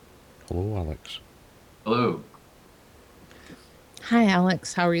Hello, Alex. Hello. Hi,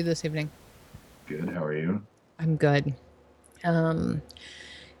 Alex. How are you this evening? Good. How are you? I'm good. Um,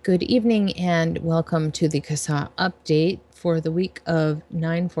 Good evening and welcome to the CASA update for the week of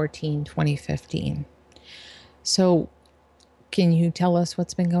 9/14/2015. So, can you tell us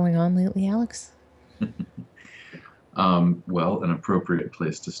what's been going on lately, Alex? Well, an appropriate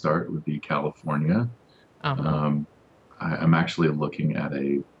place to start would be California. Uh-huh. Um, I'm actually looking at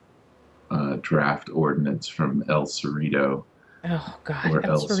a draft ordinance from El Cerrito Oh, God. or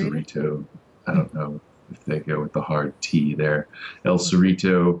El El Cerrito? Cerrito. I don't know if they go with the hard T there. El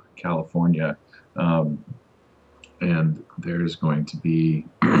Cerrito, California. Um, and there's going to be,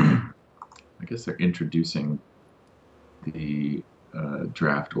 I guess they're introducing the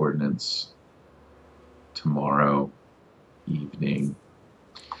draft ordinance tomorrow evening.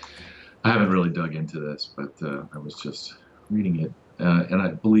 I haven't really dug into this, but I was just reading it. And I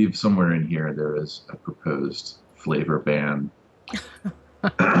believe somewhere in here there is a proposed flavor ban,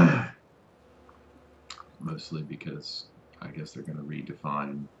 mostly because I guess they're going to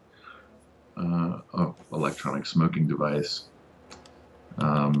redefine electronic smoking device.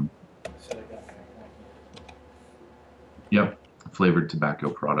 Um, yep, flavored tobacco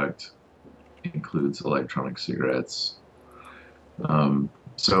product includes electronic cigarettes.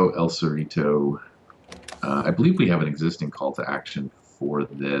 So El Cerrito, I believe we have an existing call to action for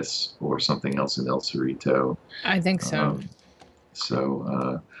this or something else in El Cerrito. I think so.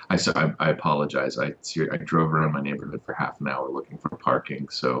 Um, I apologize. I drove around my neighborhood for half an hour looking for parking,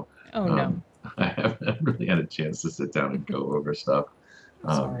 so Oh, no. um, I haven't really had a chance to sit down and go over stuff.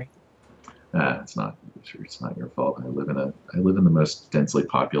 Um, Sorry. it's not sure it's not your fault. I live in the most densely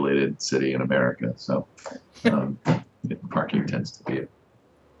populated city in America, so um, parking tends to be a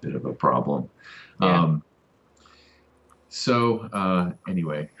bit of a problem. Yeah. Um,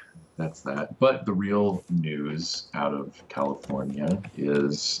 anyway, that's that. But the real news out of California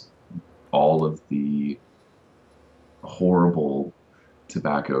is all of the horrible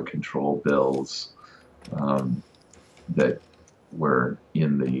tobacco control bills um, that were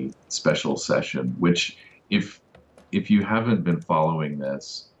in the special session. Which, if if you haven't been following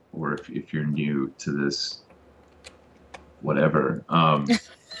this, or if you're new to this, whatever.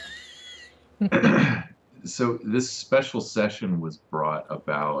 So this special session was brought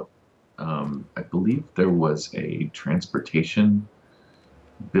about. I believe there was a transportation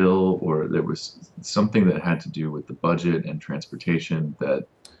bill, or there was something that had to do with the budget and transportation that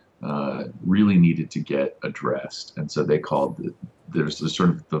really needed to get addressed. And so they called there's the sort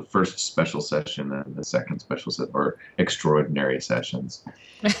of the first special session and the second special session, or extraordinary sessions.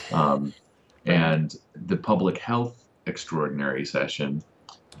 Um, Right. and the public health extraordinary session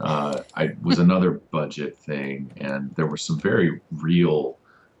I was another budget thing, and there were some very real,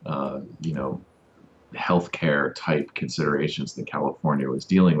 you know, healthcare type considerations that California was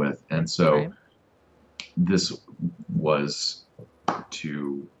dealing with, and so Right. this was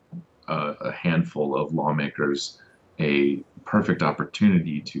to a handful of lawmakers a perfect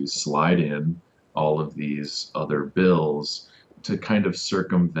opportunity to slide in all of these other bills to kind of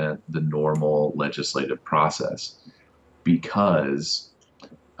circumvent the normal legislative process because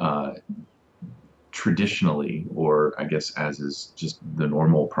uh, traditionally, or I guess as is just the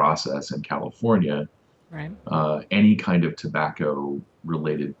normal process in California, Right. any kind of tobacco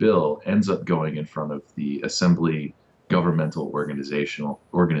related bill ends up going in front of the Assembly Governmental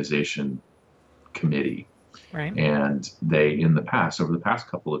Organization Committee. Right. And they, in the past, over the past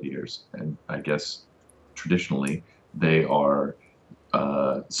couple of years, and I guess traditionally, they are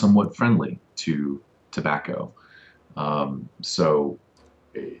somewhat friendly to tobacco. So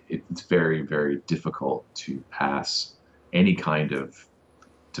it's very, very difficult to pass any kind of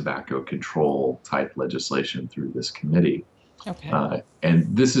tobacco control type legislation through this committee. Okay.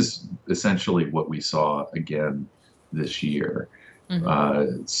 And this is essentially what we saw again this year.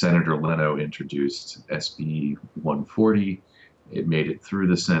 Hmm. Senator Leno introduced SB 140. It made it through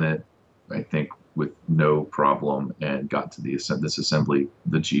the Senate, I think, with no problem, and got to this assembly,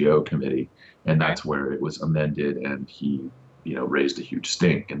 the GO committee, and Right. that's where it was amended. And he, raised a huge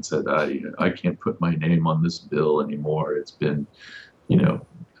stink and said, "I can't put my name on this bill anymore. It's been, you know,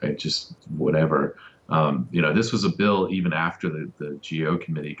 I just whatever." This was a bill even after the GO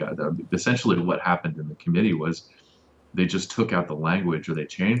committee got done. Essentially, what happened in the committee was they just took out the language, or they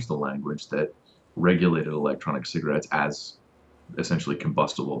changed the language that regulated electronic cigarettes as essentially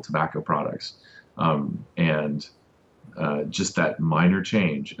combustible tobacco products. And just that minor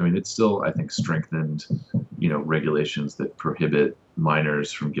change. I mean, it's still, I think, strengthened, regulations that prohibit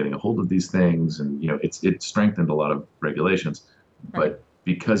minors from getting a hold of these things, and it strengthened a lot of regulations, Right. but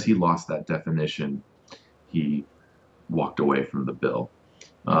because he lost that definition, he walked away from the bill.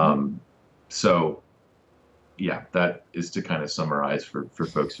 Hmm. So yeah, that is to kind of summarize for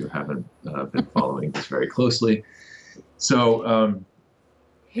folks who haven't been following this very closely. So,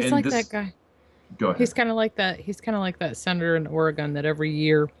 He's and like that this, guy. go ahead. He's kind of like that. He's kind of like that senator in Oregon that every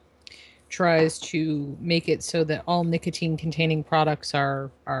year tries to make it so that all nicotine containing products are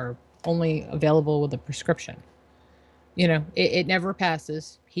only available with a prescription. It never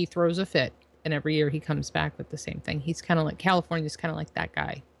passes. He throws a fit, and every year he comes back with the same thing. He's kind of like California's kind of like that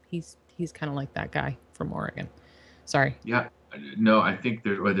guy. He's kind of like that guy from Oregon. Sorry. Yeah, no, I think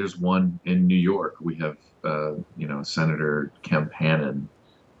there's one in New York. We have Senator Kemp Hannon,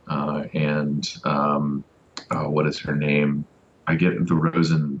 and what is her name? I get the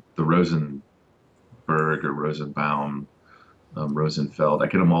Rosenberg or Rosenbaum, Rosenfeld. I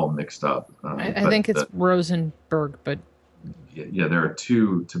get them all mixed up. I But think it's Rosenberg, but yeah, there are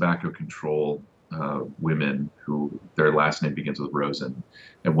two tobacco control women who their last name begins with Rosen,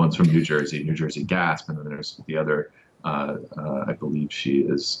 and one's from New Jersey, New Jersey Gasp, and then there's the other. I believe she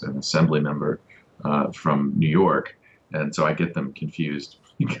is an assembly member from New York, and so I get them confused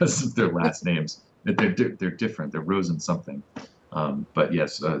because of their last names. They're different. They're Rosen something. But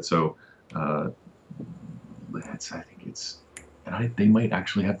yes, uh, I think it's. And they might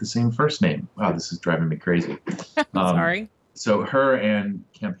actually have the same first name. Wow, this is driving me crazy. Um, sorry. so her and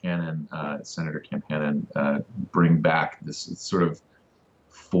Kemp Hannon, Senator Kemp Hannon, bring back this sort of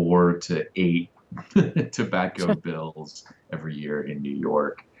 4 to 8 tobacco bills every year in New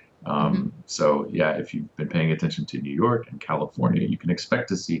York. Hmm. So yeah, if you've been paying attention to New York and California, you can expect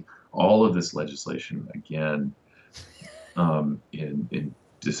to see all of this legislation again in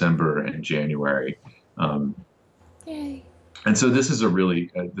December and January. Um, Yay. and so this is a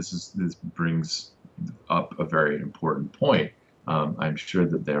really this brings up a very important point. I'm sure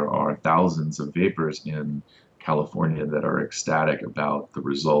that there are thousands of vapors in California that are ecstatic about the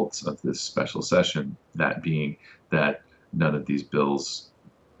results of this special session. That being that none of these bills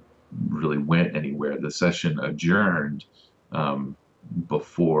really went anywhere. The session adjourned um,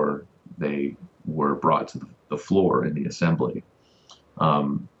 before they were brought to the floor in the assembly.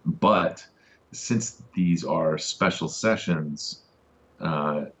 But since these are special sessions,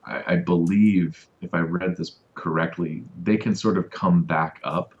 I believe, if I read this correctly, they can sort of come back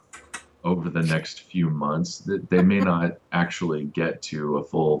up over the next few months. That they may not actually get to a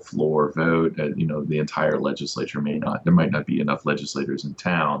full floor vote. The entire legislature may not. There might not be enough legislators in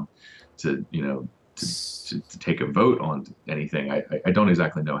town to, to take a vote on anything. I don't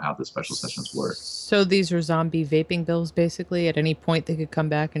exactly know how the special sessions work. So these are zombie vaping bills, basically. At any point, they could come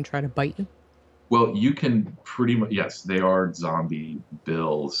back and try to bite you. Well, you can pretty much, yes, they are zombie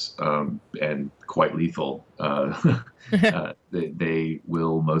bills and quite lethal. They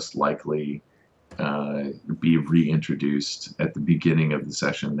will most likely be reintroduced at the beginning of the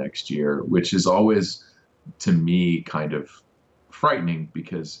session next year, which is always, to me, kind of frightening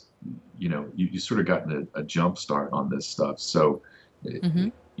because, you sort of gotten a jump start on this stuff. So,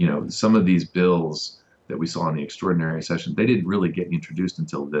 Hmm. some of these bills that we saw in the extraordinary session, they didn't really get introduced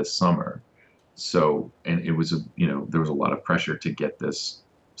until this summer. So, and it was there was a lot of pressure to get this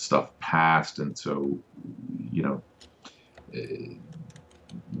stuff passed, and so, you know,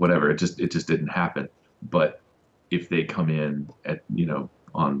 whatever, it just didn't happen. But if they come in at,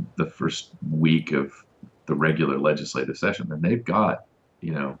 on the first week of the regular legislative session, then they've got,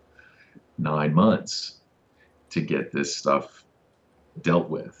 9 months to get this stuff dealt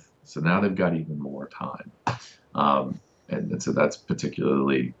with. So now they've got even more time. And so that's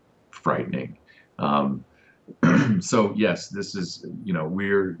particularly frightening. Um, so yes, this is,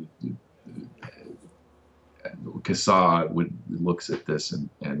 we're CASA would looks at this,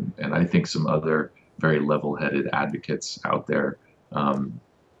 and I think some other very level-headed advocates out there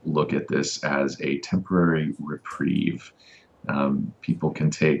look at this as a temporary reprieve. People can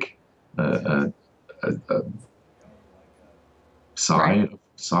take a sigh Right.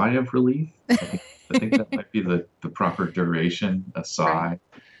 sigh of relief. I think that might be the proper duration, a Right. sigh.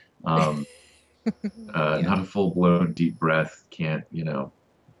 Um, Yeah. Not a full blown deep breath. Can't,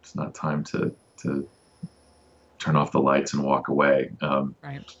 it's not time to turn off the lights and walk away.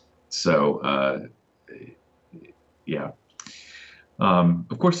 Right. So, yeah.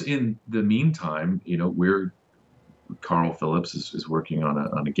 Of course, in the meantime, Carl Phillips is working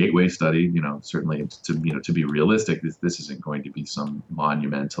on a gateway study. Certainly to be realistic, this isn't going to be some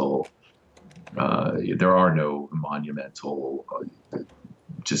monumental. There are no monumental,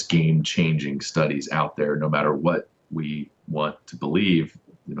 just game-changing studies out there. No matter what we want to believe,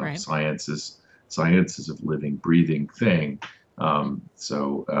 Right. science is a living, breathing thing.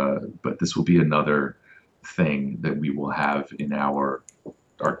 But this will be another thing that we will have in our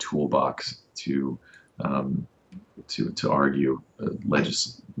toolbox um, to argue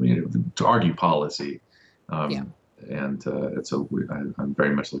to argue policy. Yeah. And so I'm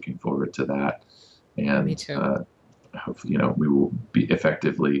very much looking forward to that. Me And too. hopefully,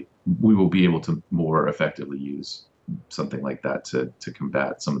 we will be able to more effectively use something like that to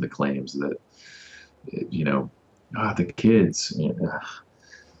combat some of the claims that, you know, the kids.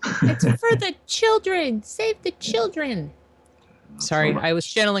 It's for the children. Save the children. Sorry, I was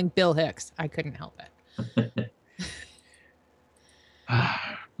channeling Bill Hicks. I couldn't help it.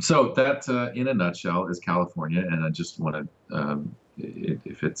 So that, in a nutshell, is California, and I just want to,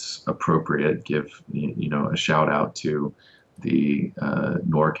 if it's appropriate, give a shout out to the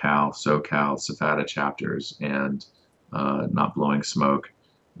NorCal, SoCal, Savannah chapters, and Not Blowing Smoke,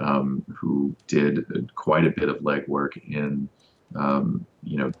 who did quite a bit of legwork in,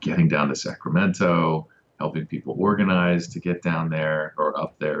 getting down to Sacramento, helping people organize to get down there or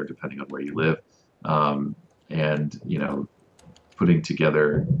up there, depending on where you live, and putting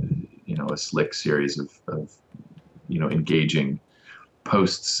together, a slick series of engaging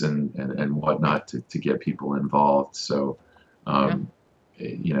posts and whatnot to get people involved. So,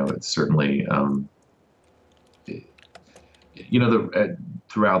 it's certainly,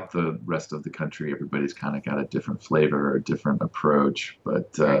 throughout the rest of the country, everybody's kind of got a different flavor or a different approach.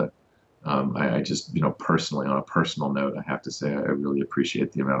 But I just, personally, on a personal note, I have to say I really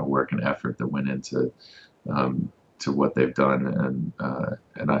appreciate the amount of work and effort that went into to what they've done,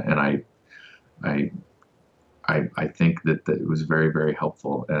 and I think that it was very, very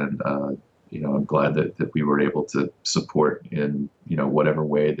helpful, and I'm glad that we were able to support in whatever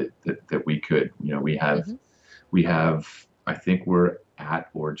way that we could. We have I think we're at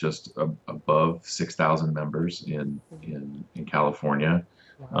or just above 6,000 members in California.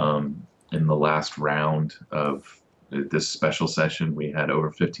 Wow. In the last round of this special session, we had over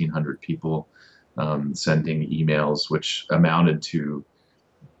 1,500 people sending emails, which amounted to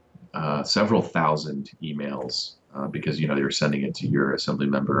several thousand emails, because you're sending it to your assembly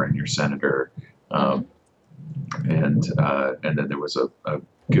member and your senator, and then there was a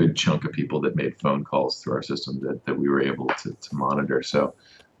good chunk of people that made phone calls through our system that we were able to monitor. So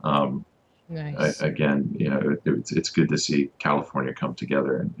Nice. again, it's good to see California come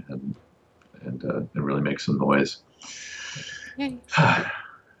together and really make some noise. Yay.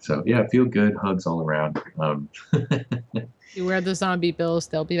 So yeah, feel good, hugs all around. Beware the zombie bills,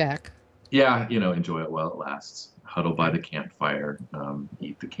 they'll be back. Yeah, enjoy it while it lasts. Huddle by the campfire,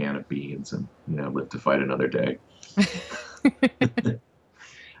 eat the can of beans, and live to fight another day.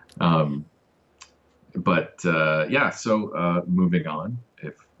 So moving on,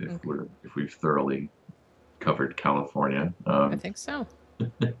 if we've thoroughly covered California, I think so.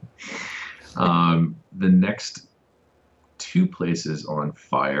 the next two places on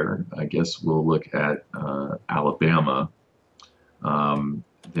fire, I guess we'll look at Alabama.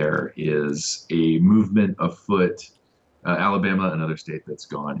 There is a movement afoot. Alabama, another state that's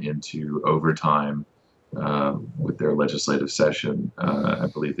gone into overtime with their legislative session. I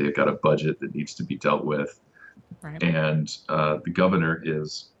believe they've got a budget that needs to be dealt with. Right. And the governor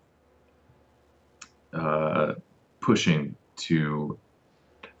is pushing to,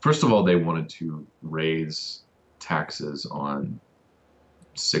 first of all, they wanted to raise taxes on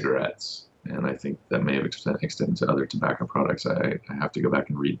cigarettes. And I think that may have extended to other tobacco products. I have to go back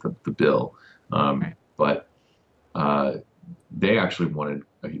and read the bill. But they actually wanted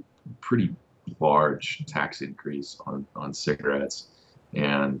a pretty large tax increase on cigarettes.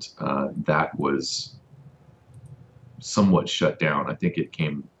 And that was somewhat shut down. I think it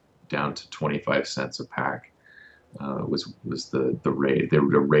came down to 25 cents a pack was the rate. They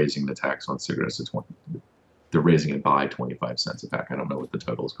were raising the tax on cigarettes to 20. They're raising it by 25 cents a pack. I don't know what the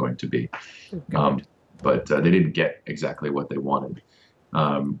total is going to be. But they didn't get exactly what they wanted.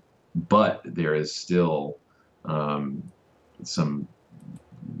 But there is still some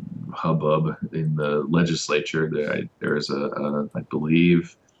hubbub in the legislature. There is I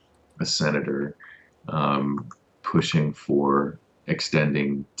believe, a senator pushing for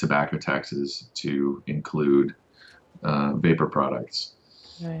extending tobacco taxes to include vapor products.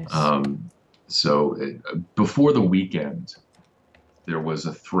 Nice. So before the weekend, there was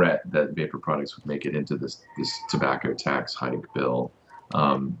a threat that vapor products would make it into this tobacco tax hike bill,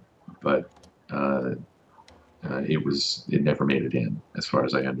 but it never made it in, as far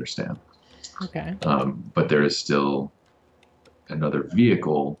as I understand. Okay. But there is still another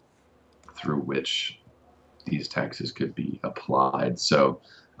vehicle through which these taxes could be applied. So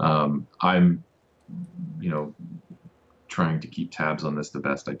I'm, trying to keep tabs on this the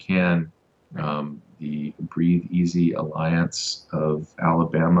best I can. Right. The Breathe Easy Alliance of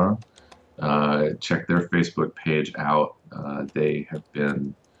Alabama, check their Facebook page out. They have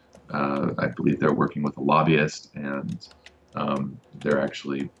been, I believe they're working with a lobbyist, and they're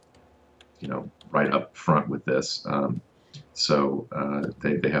actually, right up front with this. They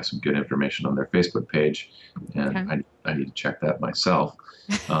have some good information on their Facebook page, and Okay. I need to check that myself.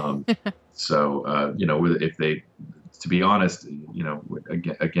 Um, if they, to be honest,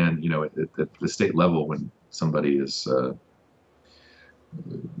 again, at the state level, when somebody is,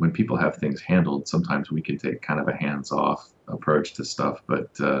 when people have things handled, sometimes we can take kind of a hands-off approach to stuff. But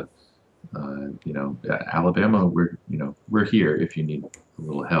Alabama, we're here if you need a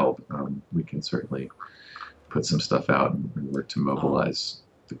little help. We can certainly put some stuff out and work to mobilize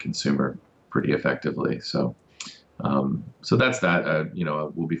the consumer pretty effectively. So that's that.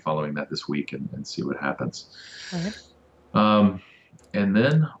 We'll be following that this week and see what happens. Right. And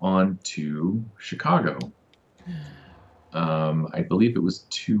then on to Chicago. I believe it was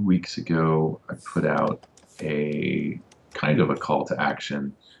 2 weeks ago, I put out a kind of a call to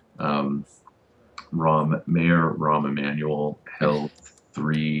action. Mayor Rahm Emanuel held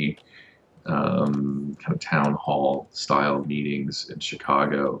 3 kind of town hall style meetings in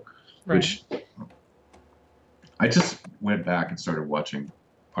Chicago, Right. which I just went back and started watching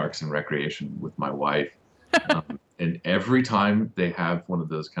Parks and Recreation with my wife. And every time they have one of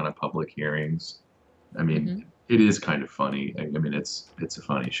those kind of public hearings, I mean, it is kind of funny. I mean, it's a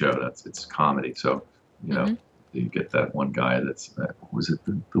funny show. It's comedy. So, you get that one guy was it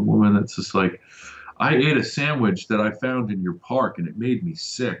the woman that's just like, I ate a sandwich that I found in your park and it made me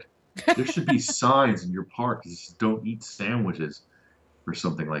sick. There should be signs in your park that says don't eat sandwiches or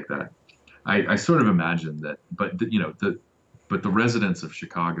something like that. I sort of imagine that, but the residents of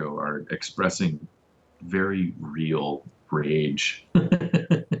Chicago are expressing very real rage.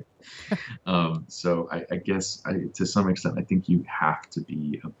 So I guess to some extent, I think you have to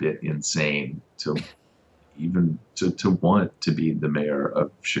be a bit insane to want to be the mayor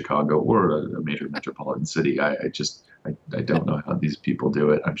of Chicago or a major metropolitan city. I don't know how these people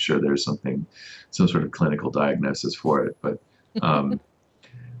do it. I'm sure there's some sort of clinical diagnosis for it, but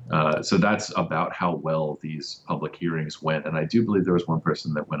so that's about how well these public hearings went. And I do believe there was one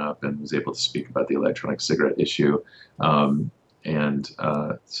person that went up and was able to speak about the electronic cigarette issue. So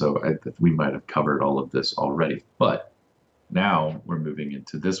we might have covered all of this already. But now we're moving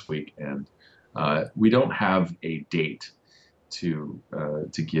into this week, and we don't have a date to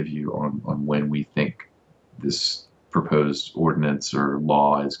give you on when we think this proposed ordinance or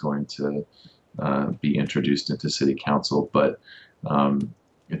law is going to be introduced into City Council, but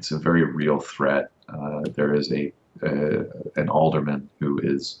it's a very real threat. There is an alderman who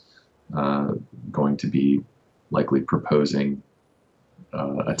is going to be likely proposing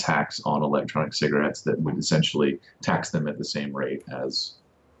a tax on electronic cigarettes that would essentially tax them at the same rate as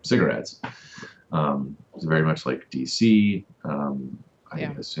cigarettes. It's very much like DC. I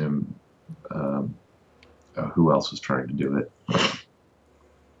assume who else was trying to do it?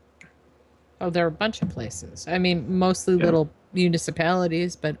 Oh, there are a bunch of places. I mean, mostly little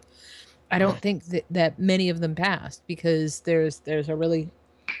municipalities, but I don't think that many of them passed because there's really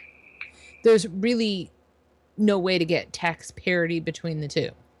no way to get tax parity between the two.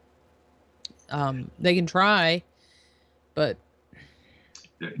 They can try, but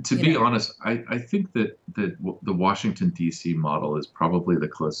to be honest, I think that the Washington D.C. model is probably the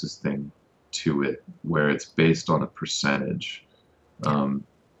closest thing to it, where it's based on a percentage,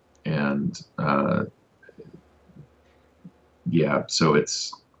 so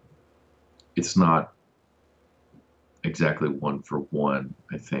it's not exactly 1 for 1,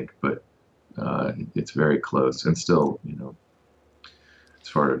 I think, but it's very close, and still, as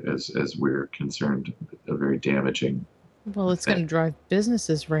far as we're concerned, a very damaging. Well, it's going to drive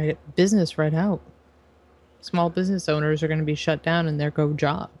business right out. Small business owners are going to be shut down, and there go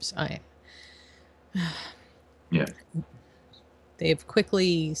jobs. Yeah. They've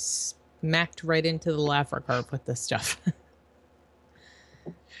quickly smacked right into the Laffer curve with this stuff.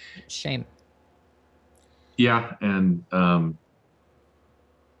 Shame. Yeah, and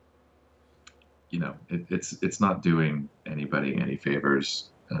it's not doing anybody any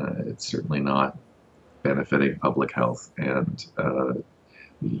favors. It's certainly not benefiting public health, and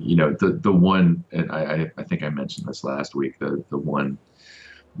the one, and I think I mentioned this last week, the one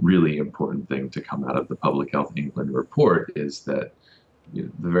really important thing to come out of the Public Health England report is that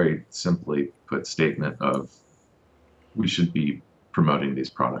the very simply put statement of we should be promoting these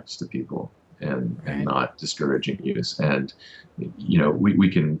products to people and not discouraging use. And we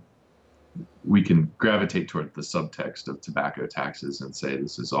can we can gravitate toward the subtext of tobacco taxes and say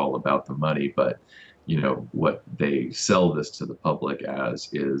this is all about the money, but what they sell this to the public as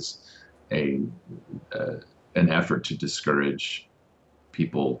is a uh, an effort to discourage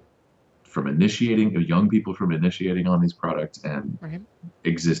people from initiating, young people from initiating on these products, and Right.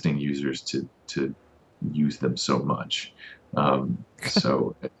 existing users to use them so much.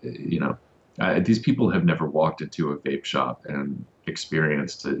 So these people have never walked into a vape shop and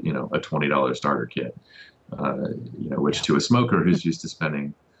experienced a $20 starter kit, which Yeah. to a smoker who's used to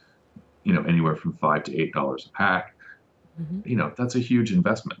spending anywhere from $5 to $8 a pack, Hmm. that's a huge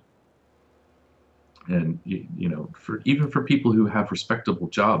investment. And for even for people who have respectable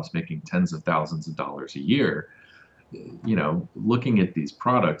jobs making tens of thousands of dollars a year, looking at these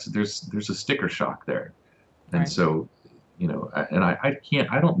products, there's a sticker shock there. And Right. so,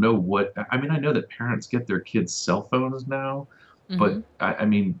 I don't know what, I mean, I know that parents get their kids cell phones now, Hmm. but I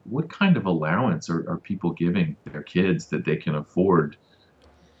mean, what kind of allowance are people giving their kids that they can afford,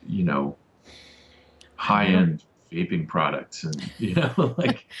 you know, I don't. high-end vaping products and,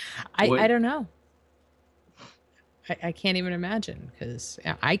 like I what? don't know. I can't even imagine because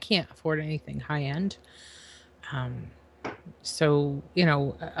I can't afford anything high end. Um, so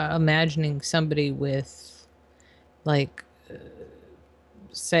imagining somebody with like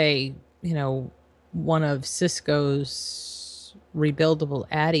say one of Cisco's rebuildable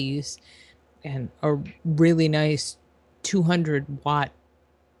Addies and a really nice 200-watt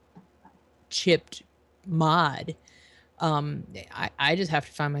chipped mod. I just have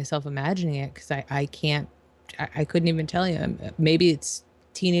to find myself imagining it because I can't. I couldn't even tell you. Maybe it's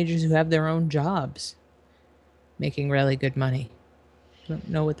teenagers who have their own jobs making really good money. I don't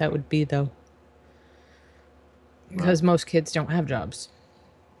know what that would be though, because Well, most kids don't have jobs.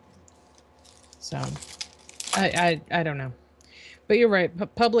 So I don't know. But you're right.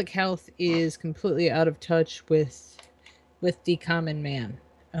 Public health is completely out of touch with the common man.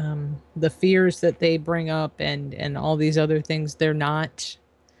 The fears that they bring up and all these other things, they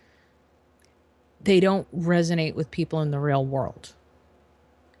don't resonate with people in the real world.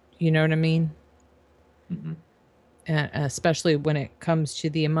 You know what I mean? mhm. And especially when it comes to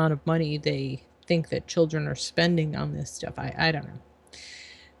the amount of money they think that children are spending on this stuff. I don't know.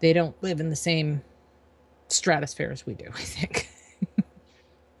 They don't live in the same stratosphere as we do, I think.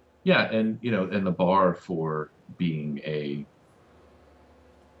 Yeah, and the bar for being a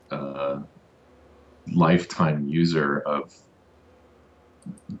uh, lifetime user of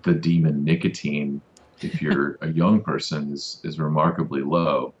the demon nicotine, if you're a young person, is remarkably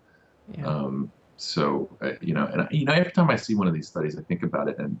low. Yeah. Every time I see one of these studies, I think about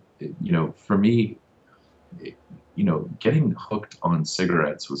it, and for me, it, getting hooked on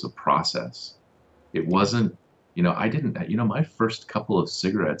cigarettes was a process. It Yeah. wasn't, I didn't, my first couple of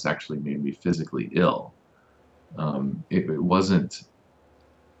cigarettes actually made me physically ill. It wasn't,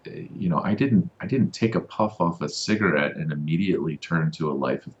 I didn't take a puff off a cigarette and immediately turn to a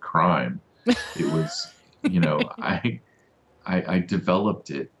life of crime. It was, I developed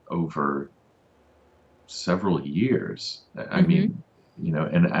it over several years. I Mm-hmm.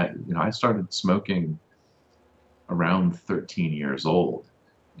 mean, I started smoking around 13 years old,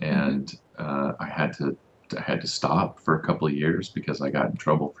 Mm-hmm. and I had to stop for a couple of years because I got in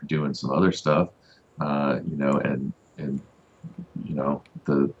trouble for doing some other stuff, and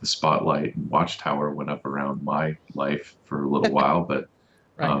the spotlight and watchtower went up around my life for a little while, but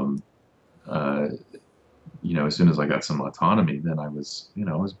Right. um, uh, as soon as I got some autonomy, then I was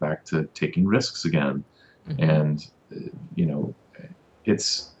back to taking risks again. Mm-hmm. And, you know,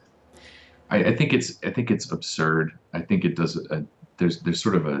 it's, I think it's absurd. I think it does, there's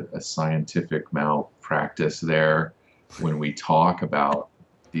sort of a scientific malpractice there when we talk about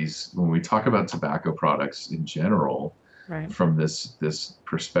when we talk about tobacco products in general, Right. from this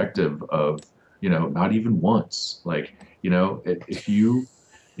perspective of not even once, like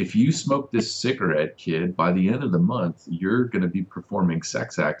if you smoke this cigarette, kid, by the end of the month you're going to be performing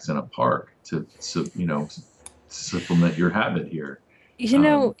sex acts in a park to supplement your habit here. You um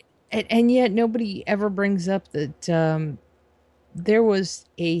know, and yet nobody ever brings up that there was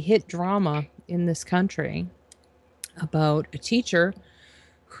a hit drama in this country about a teacher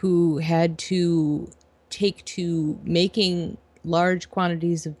who had to take to making large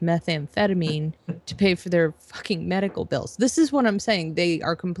quantities of methamphetamine to pay for their fucking medical bills. This is what I'm saying. They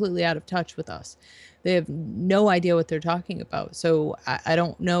are completely out of touch with us. They have no idea what they're talking about. So I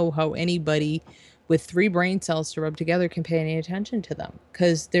don't know how anybody with three brain cells to rub together can pay any attention to them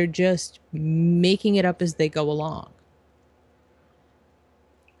because they're just making it up as they go along.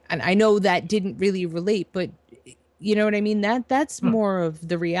 And I know that didn't really relate, but You know what I mean? That's Hmm. more of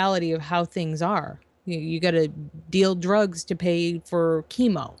the reality of how things are. You got to deal drugs to pay for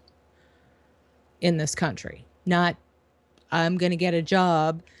chemo in this country. Not I'm going to get a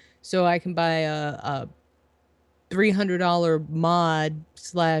job so I can buy a $300 mod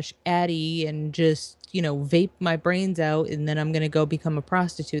slash Addy and just, vape my brains out and then I'm going to go become a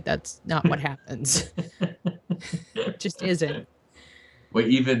prostitute. That's not what happens. Just isn't. Well,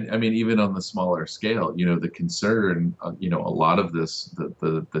 even I mean, even on the smaller scale, the concern, a lot of this,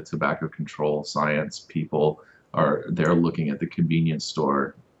 the tobacco control science people they're looking at the convenience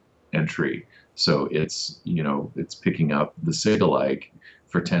store entry. So it's picking up the cig-alike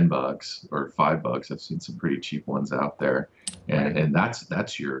for $10 or $5. I've seen some pretty cheap ones out there, and Right. and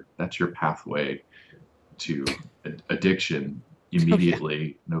that's your pathway to addiction Oh, yeah.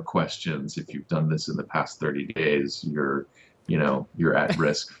 immediately, no questions. If you've done this in the past 30 days, you're at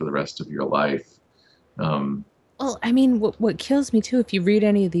risk for the rest of your life. Um, Well, I mean, what kills me too, if you read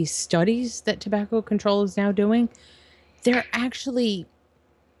any of these studies that tobacco control is now doing, they're actually,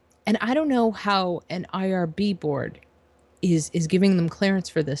 and I don't know how an IRB board is giving them clearance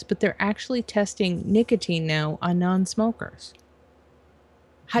for this, but they're actually testing nicotine now on non-smokers.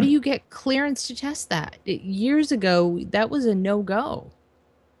 How do you get clearance to test that? Years ago, that was a no-go,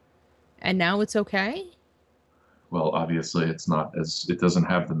 and now it's okay? well, obviously, it doesn't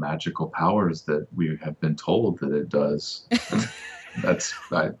have the magical powers that we have been told that it does.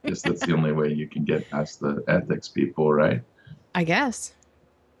 I guess that's the only way you can get past the ethics people, right? I guess.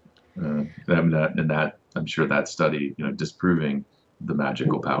 And that I'm sure that study, disproving the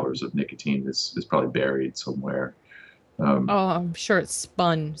magical powers of nicotine is probably buried somewhere. Um, Oh, I'm sure it's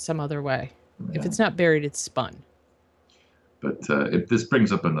spun some other way. If yeah. it's not buried, it's spun. But if this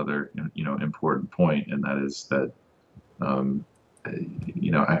brings up another, important point, and that is that, um,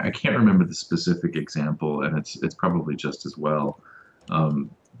 I can't remember the specific example, and it's probably just as well. Um,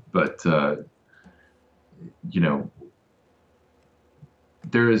 but you know,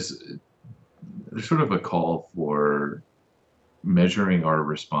 there is there's sort of a call for measuring our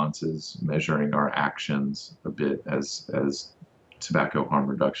responses, measuring our actions a bit as tobacco harm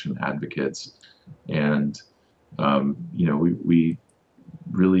reduction advocates, and we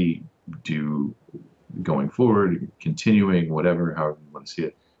really do, going forward, continuing, whatever, however you want to see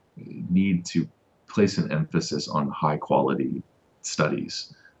it, need to place an emphasis on high quality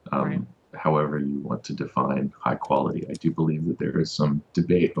studies. Right. However you want to define high quality. I do believe that there is some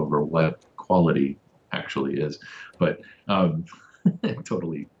debate over what quality actually is, but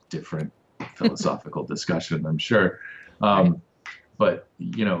totally different philosophical discussion, I'm sure. Right. Um, but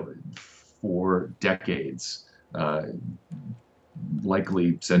for decades,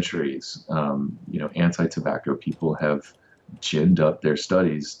 likely centuries, anti-tobacco people have ginned up their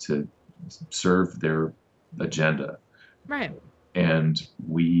studies to serve their agenda, Right. and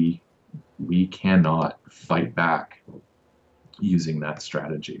we cannot fight back using that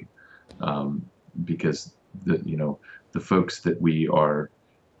strategy, because the folks that we are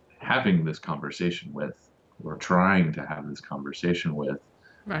having this conversation with, or trying to have this conversation with,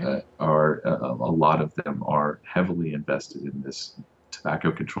 Right. are a lot of them are heavily invested in this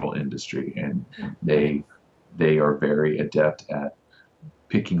tobacco control industry, and Right. they are very adept at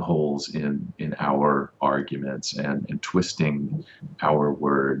picking holes in our arguments, and twisting our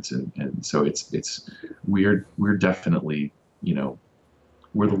words, and so it's we're definitely,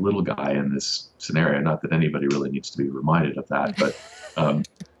 we're the little guy in this scenario. Not that anybody really needs to be reminded of that, but um,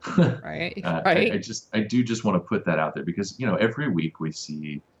 Right. I Right. do just want to put that out there, because every week we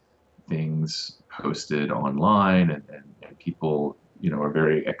see things posted online, and people are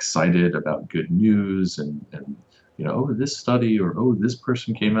very excited about good news, and oh, this study, or oh, this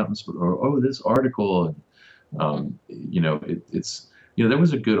person came out, or oh, this article, and it's there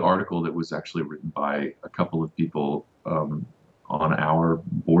was a good article that was actually written by a couple of people, on our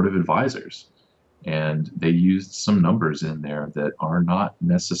board of advisors, and they used some numbers in there that are not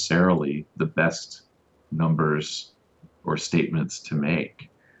necessarily the best numbers or statements to make.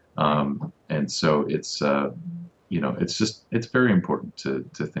 Right. And so it's very important to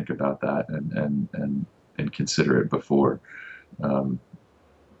think about that, and consider it before, um,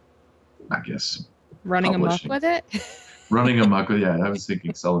 I guess, Running amok publishing. with it. Running amok with, yeah, I was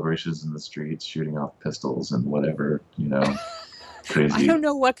thinking celebrations in the streets, shooting off pistols and whatever, I crazy. don't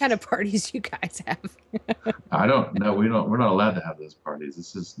know what kind of parties you guys have. I don't know. We're not allowed to have those parties.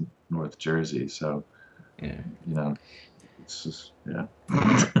 This is North Jersey, so Yeah. you know, it's just, yeah.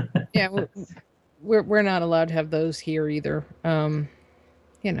 Yeah. We're not allowed to have those here either. You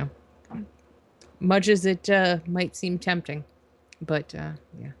know, much as it might seem tempting, but yeah.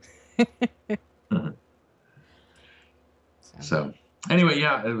 So anyway,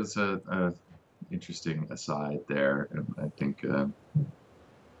 yeah, it was a interesting aside there, and I think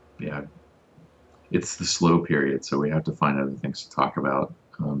yeah, it's the slow period, so we have to find other things to talk about.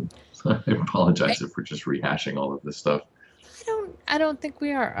 I I, apologize if we're just rehashing all of this stuff. I don't think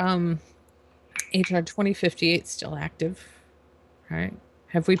we are. HR 2058 still active, right?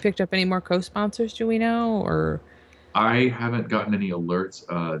 Have we picked up any more co-sponsors? Do we know? Or I haven't gotten any alerts.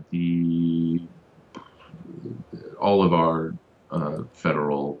 The all of our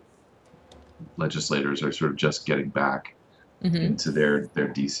federal legislators are sort of just getting back Mhm. into their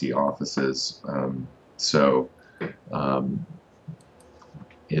DC offices. So um,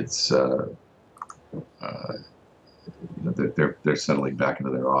 it's uh, they're settling back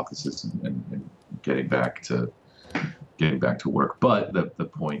into their offices and getting back to work. But the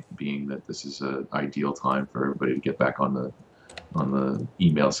point being that this is an ideal time for everybody to get back on the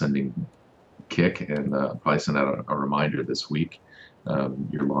email sending kick, and probably send out a reminder this week.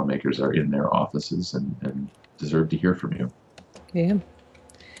 Your lawmakers are in their offices and deserve to hear from you. Yeah,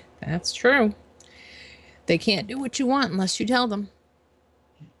 that's true. They can't do what you want unless you tell them.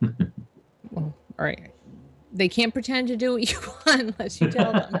 Well, all right. They can't pretend to do what you want unless you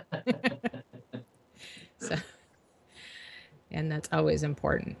tell them. So, and that's always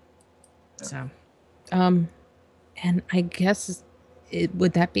important. So, um, and I guess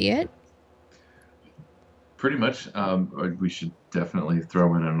would that be it? Pretty much. We should definitely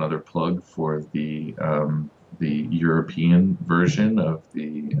throw in another plug for the European version of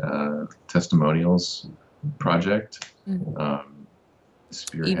the testimonials project, Mhm.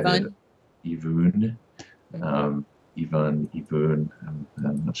 spearheaded Yvonne. Yvonne. Yvonne.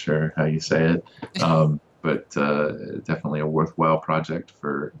 I'm not sure how you say it, but definitely a worthwhile project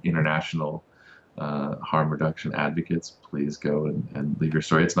for international harm reduction advocates. Please go and leave your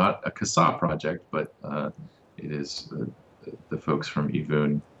story. It's not a CASA project, but it is the folks from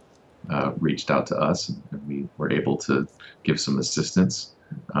Yvonne reached out to us, and we were able to give some assistance.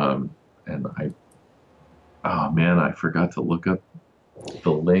 And oh man, I forgot to look up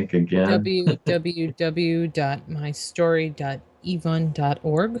the link again.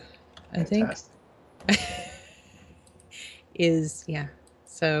 www.mystory.yvonne.org, I think. Fantastic. Is yeah.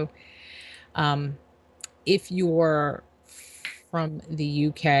 So, um, if you're from the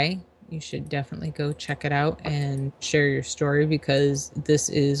UK, you should definitely go check it out and share your story, because this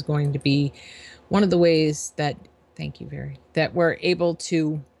is going to be one of the ways that, thank you, very, that we're able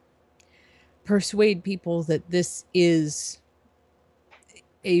to persuade people that this is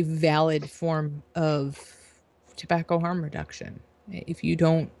a valid form of tobacco harm reduction. If you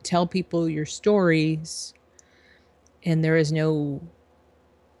don't tell people your stories, and there is no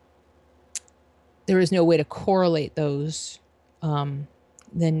way to correlate those, um,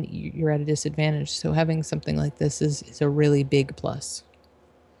 then you're at a disadvantage. So having something like this is a really big plus.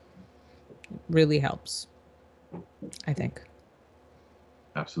 Really helps, I think.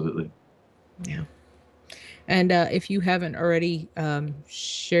 Absolutely. Yeah. And if you haven't already,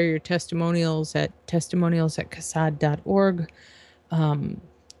 share your testimonials at testimonials@casad.org. Um,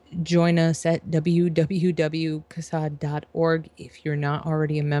 join us at www.casad.org. If you're not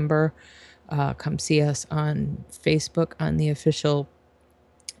already a member, come see us on Facebook on the official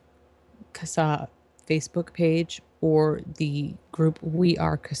CASA Facebook page, or the group We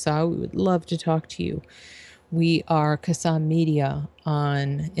Are CASA. We would love to talk to you. We are CASA Media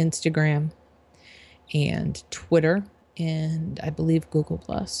on Instagram and Twitter, and I believe Google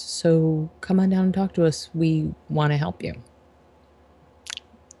Plus. So come on down and talk to us. We want to help you.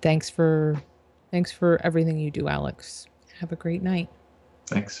 Thanks for everything you do, Alex. Have a great night.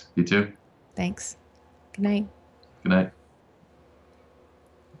 Thanks. You too. Thanks. Good night. Good night.